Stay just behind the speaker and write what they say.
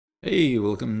Hey,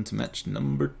 welcome to match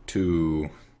number 2.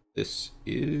 This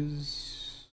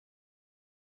is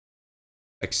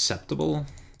acceptable.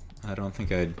 I don't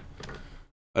think I'd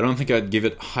give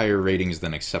it higher ratings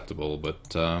than acceptable,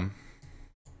 but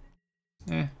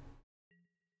we'll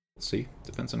see.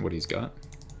 Depends on what he's got.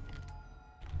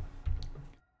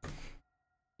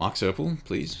 Mox Opal,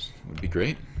 please, would be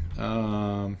great.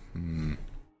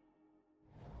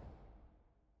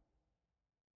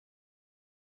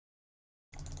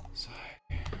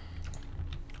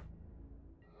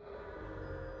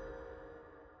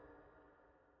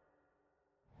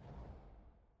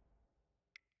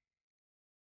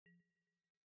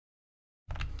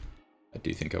 I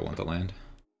do think I want the land.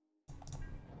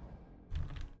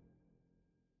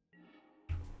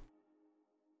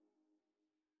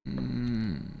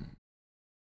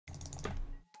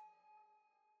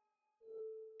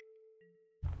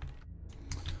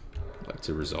 I'd like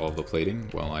to resolve the plating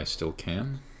while I still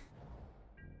can.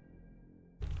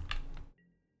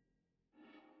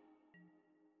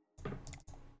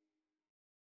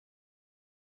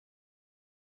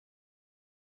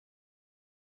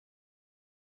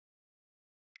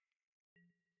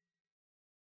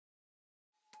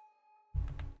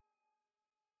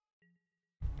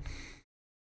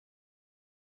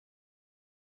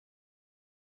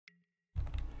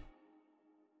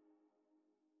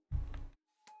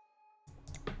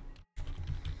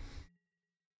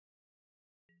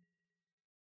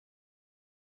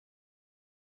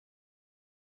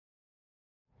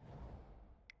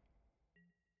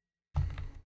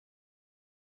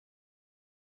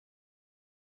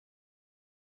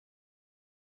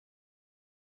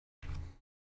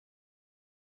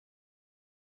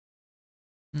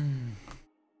 I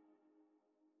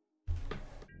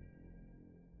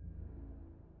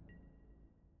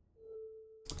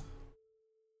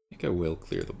think I will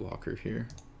clear the blocker here.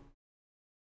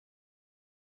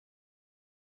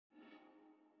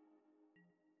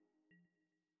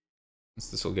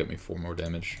 This will get me 4 more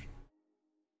damage.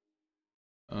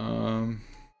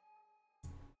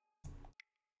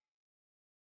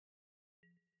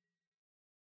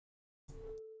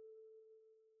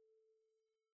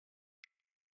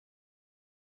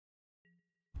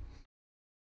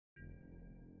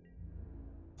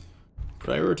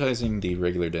 Prioritizing the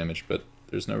regular damage, but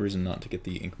there's no reason not to get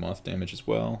the Ink Moth damage as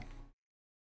well.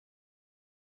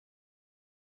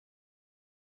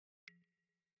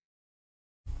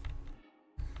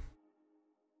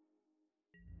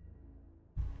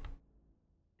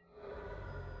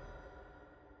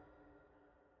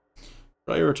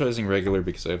 Prioritizing regular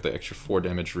because I have the extra 4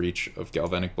 damage reach of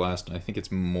Galvanic Blast, and I think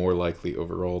it's more likely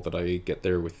overall that I get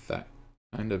there with that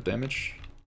kind of damage.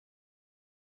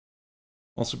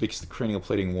 Also because the cranial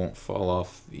plating won't fall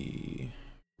off the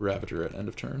Ravager at end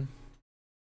of turn.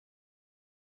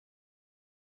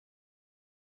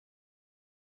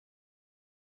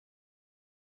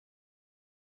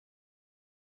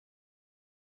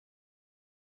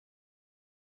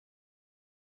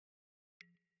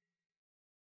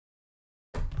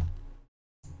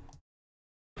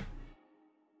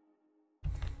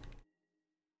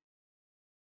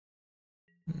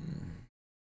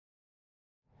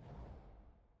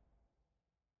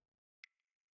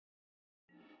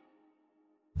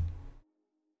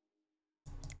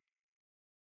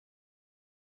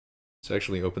 This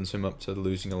actually opens him up to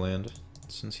losing a land,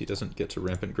 since he doesn't get to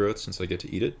Rampant Growth, since I get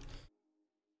to eat it.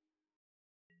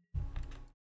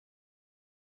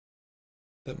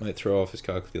 That might throw off his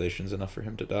calculations enough for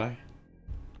him to die.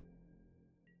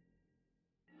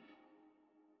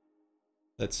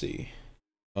 Let's see.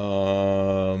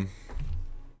 Yes,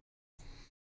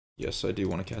 I do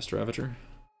want to cast Ravager.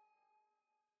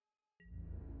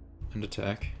 And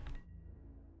attack.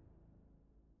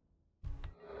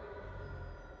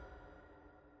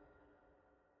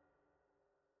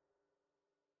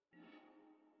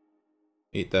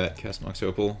 Eat that, cast Mox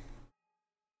Opal.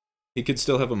 He could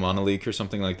still have a Mana Leak or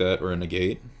something like that, or a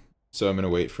Negate. So I'm going to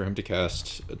wait for him to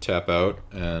cast a Tap Out,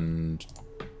 and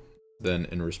then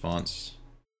in response,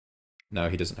 now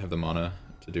he doesn't have the mana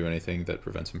to do anything that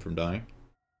prevents him from dying.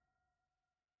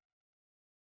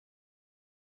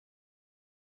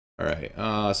 Alright,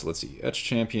 so let's see. Etch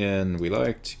Champion we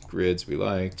liked, Grids we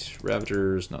liked,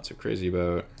 Ravagers not so crazy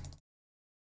about.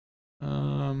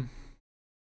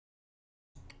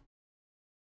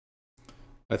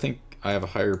 I think I have a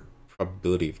higher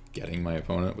probability of getting my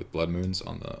opponent with Blood Moons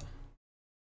on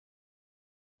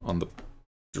the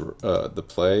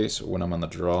play, so when I'm on the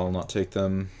draw I'll not take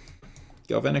them.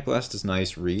 Galvanic Blast is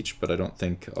nice reach, but I don't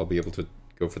think I'll be able to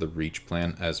go for the reach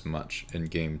plan as much in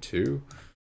game 2.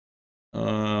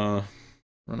 Run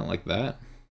it like that.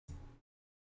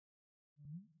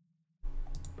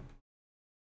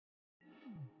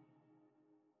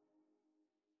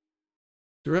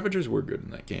 The Ravagers were good in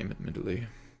that game, admittedly.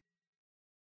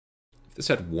 If this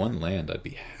had one land, I'd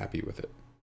be happy with it.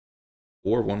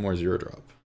 Or one more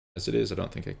 0-drop. As it is, I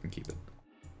don't think I can keep it.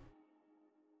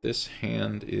 This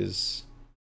hand is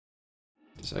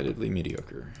decidedly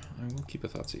mediocre. I will keep a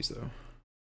Thoughtseize, though.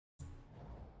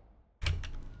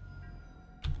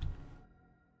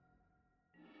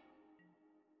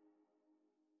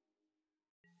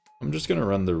 I'm just gonna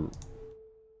run the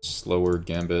slower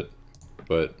Gambit,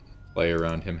 but play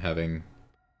around him having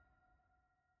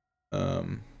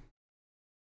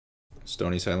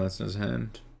Stony Silence in his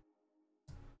hand.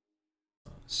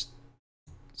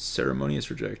 Ceremonious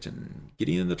Reject and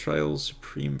Gideon the Trials,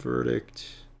 Supreme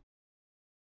Verdict.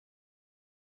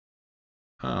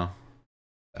 Oh,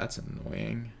 that's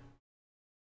annoying.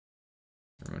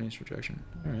 Ceremonious Rejection.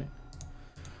 Alright.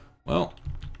 Well,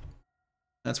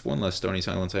 that's one less Stony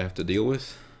Silence I have to deal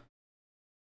with.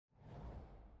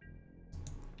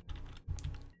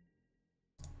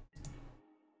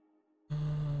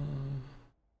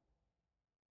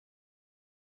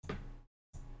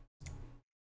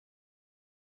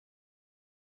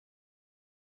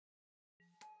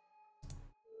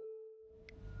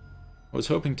 I was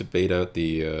hoping to bait out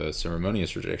the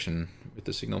Ceremonious Rejection with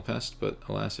the Signal Pest, but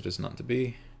alas, it is not to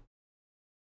be.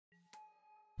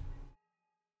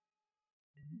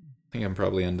 I think I'm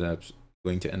probably going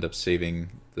to end up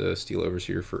saving the Steel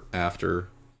Overseer for after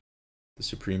the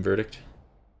Supreme Verdict.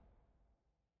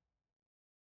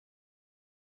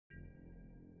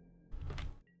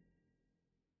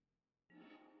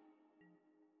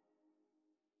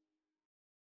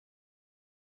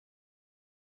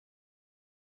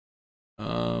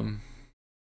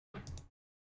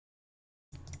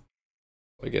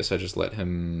 I guess I just let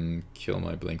him kill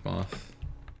my Blink Moth.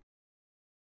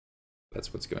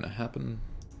 That's what's going to happen.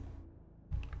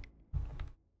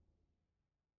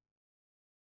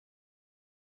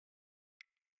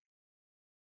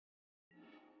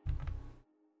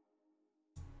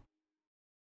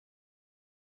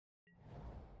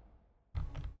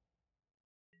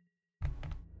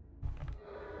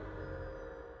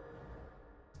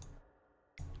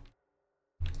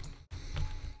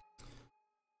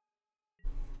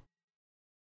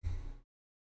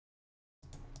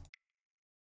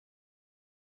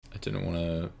 I didn't want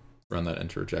to run that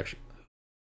into rejection.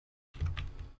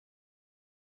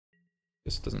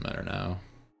 Guess it doesn't matter now.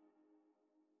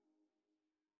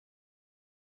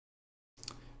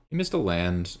 He missed a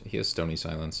land. He has Stony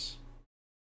Silence.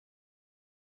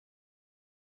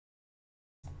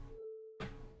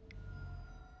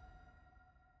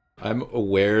 I'm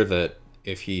aware that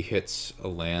if he hits a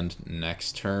land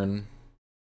next turn,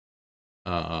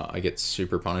 I get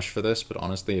super punished for this, but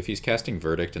honestly, if he's casting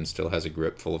Verdict and still has a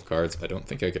grip full of cards, I don't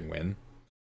think I can win.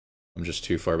 I'm just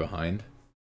too far behind.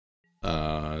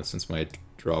 Since my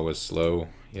draw was slow,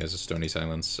 he has a Stony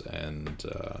Silence and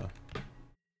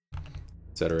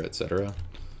etc, etc.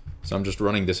 So I'm just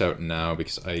running this out now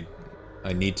because I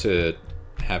need to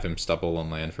have him stubble on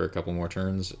land for a couple more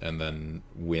turns and then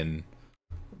win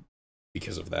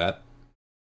because of that.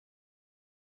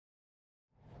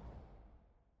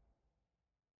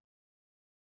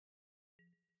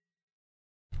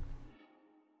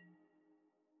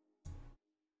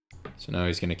 So now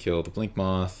he's going to kill the Blink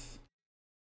Moth.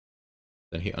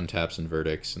 Then he untaps and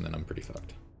verdicts, and then I'm pretty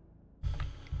fucked.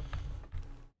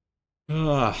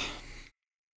 Ah.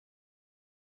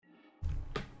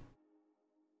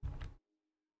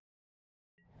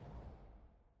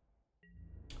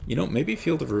 You know, maybe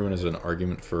Field of Ruin is an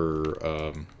argument for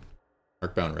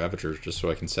Arcbound Ravagers, just so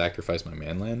I can sacrifice my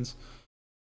manlands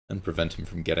and prevent him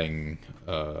from getting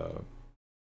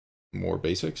more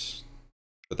basics.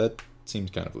 But that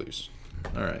seems kind of loose.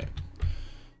 Alright.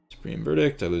 Supreme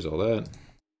Verdict, I lose all that.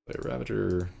 Play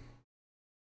Ravager. Is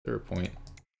there a point?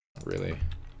 Not really.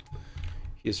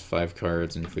 He has 5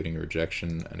 cards, including a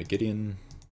Rejection and a Gideon.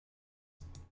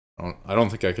 I don't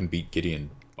think I can beat Gideon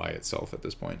by itself at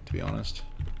this point, to be honest.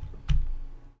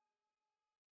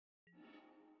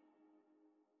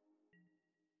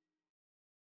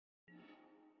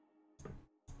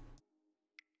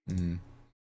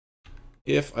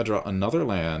 If I draw another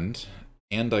land,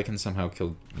 and I can somehow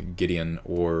kill Gideon,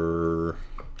 or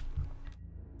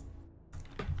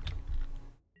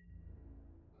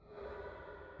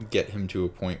get him to a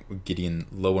point with Gideon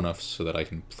low enough so that I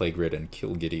can play grid and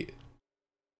kill Gideon.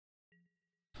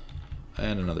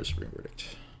 And another Supreme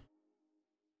Verdict.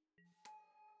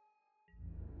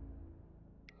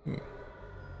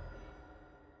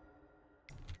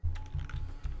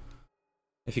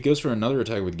 If he goes for another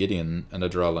attack with Gideon and I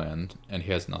draw land, and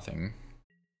he has nothing,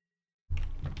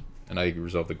 and I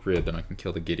resolve the grid, then I can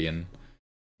kill the Gideon,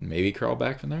 Maybe crawl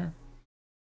back from there.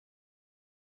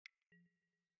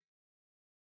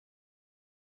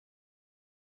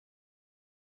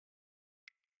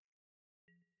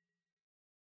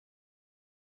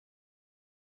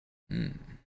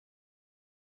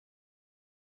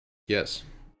 Yes,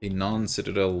 a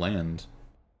non-citadel land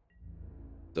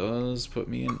does put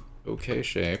me in okay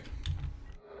shape.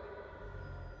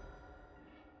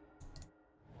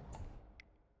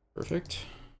 Perfect.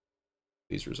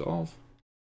 Please resolve.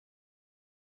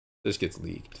 If this gets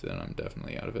leaked, then I'm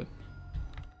definitely out of it.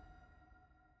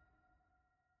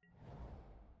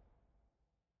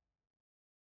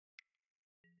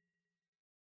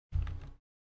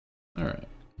 Alright.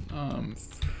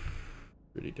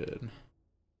 Pretty dead.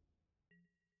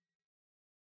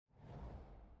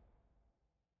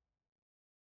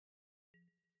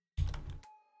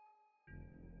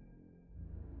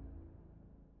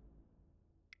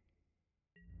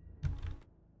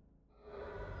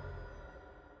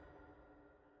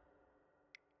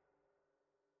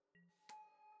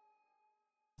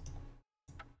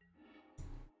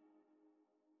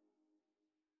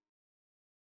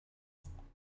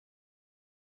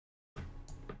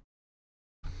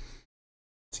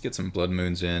 Let's get some Blood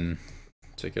Moons in.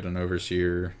 Take out an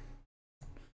Overseer.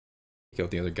 Take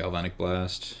out the other Galvanic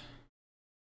Blast.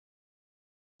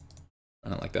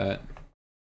 Run it like that.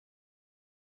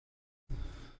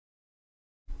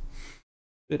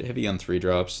 Bit heavy on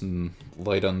 3-drops and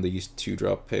light on these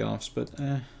 2-drop payoffs, but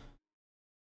eh.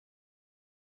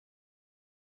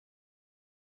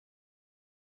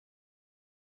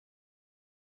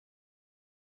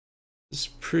 This is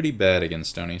pretty bad against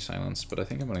Stony Silence, but I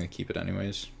think I'm going to keep it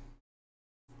anyways.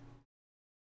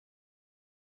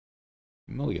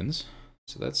 Mulligans.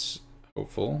 So that's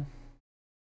hopeful.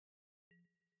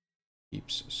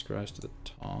 Keeps Scries to the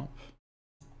top.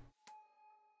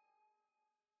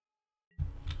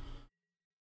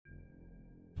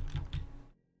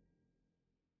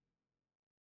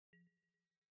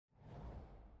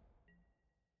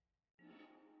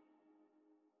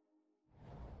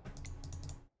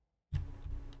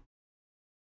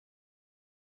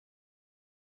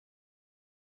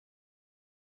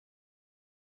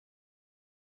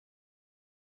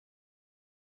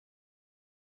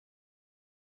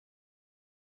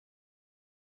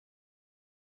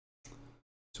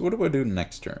 So what do I do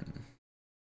next turn?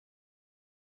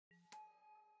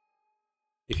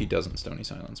 If he doesn't Stony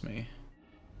Silence me.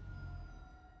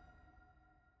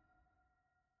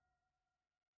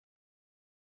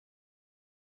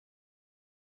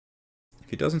 If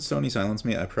he doesn't Stony Silence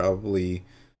me, I probably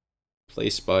play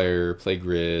Spire, play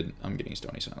Grid. I'm getting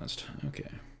Stony Silenced.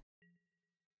 Okay.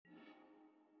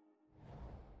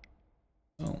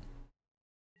 Oh.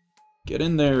 Get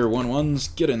in there,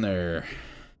 1/1s. Get in there.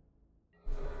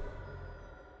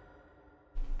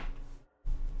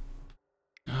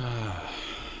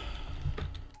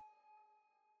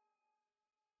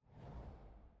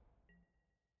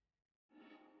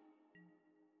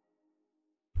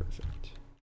 Perfect.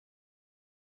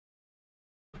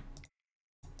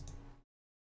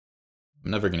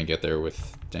 I'm never going to get there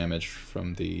with damage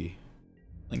from the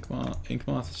Ink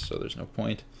Moth, so there's no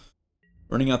point.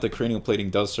 Running out the cranial plating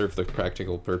does serve the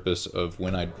practical purpose of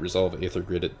when I resolve Aether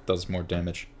Grid, it does more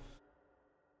damage.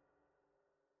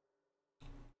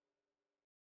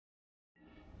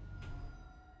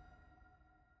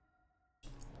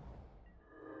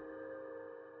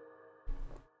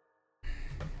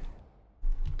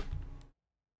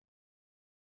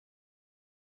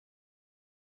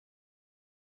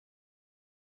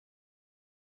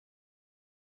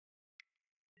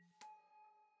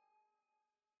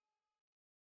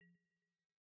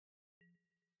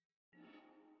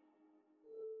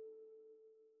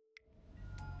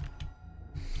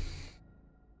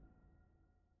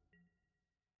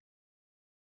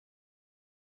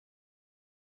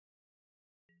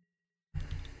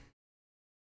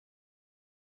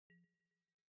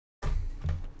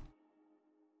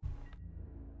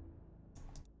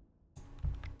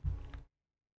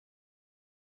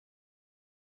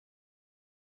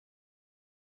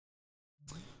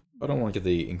 I don't want to get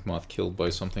the Ink Moth killed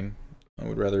by something. I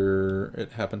would rather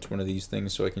it happen to one of these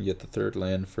things so I can get the 3rd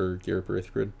land for Gear Up Aether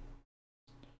Grid.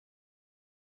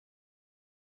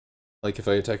 Like if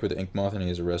I attack with Ink Moth and he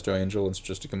has a Resto Angel, it's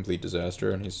just a complete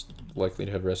disaster, and he's likely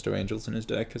to have Resto Angels in his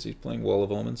deck because he's playing Wall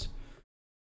of Omens.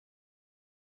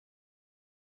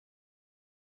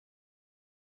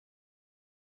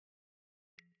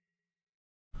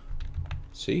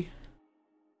 See?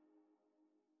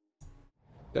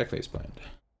 Exactly as planned.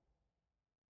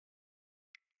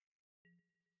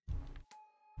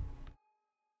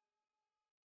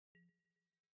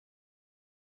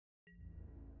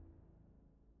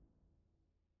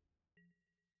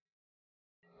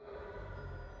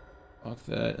 Block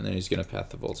that, and then he's gonna path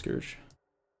the Volt Scourge.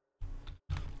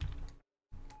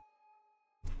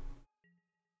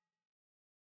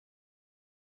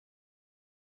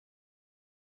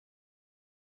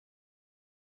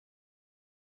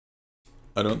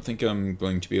 I don't think I'm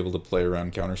going to be able to play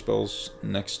around counterspells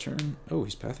next turn. Oh,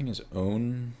 he's pathing his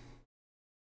own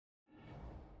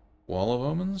Wall of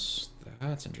Omens?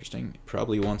 That's interesting.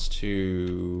 Probably wants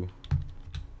to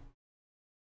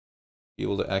be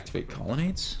able to activate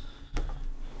Colonnades?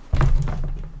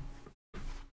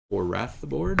 Or Wrath the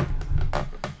board?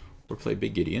 Or play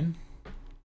Big Gideon?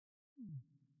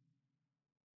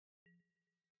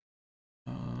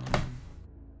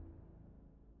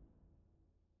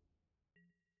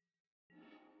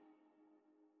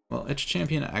 Well, Edge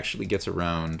Champion actually gets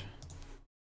around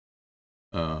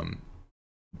the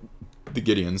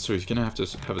Gideon, so he's gonna have to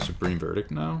have a Supreme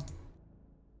Verdict now.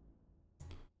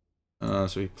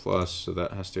 So he plus, so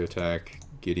that has to attack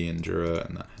Gideon Jura,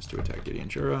 and that has to attack Gideon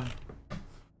Jura.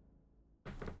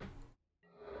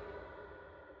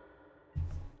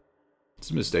 It's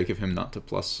a mistake of him not to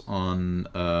plus on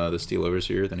the Steel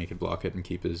Overseer, then he could block it and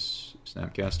keep his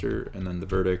Snapcaster, and then the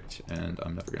Verdict, and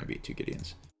I'm never going to beat two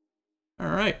Gideons.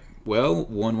 Alright, well,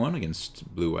 1-1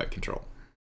 against Blue-White Control.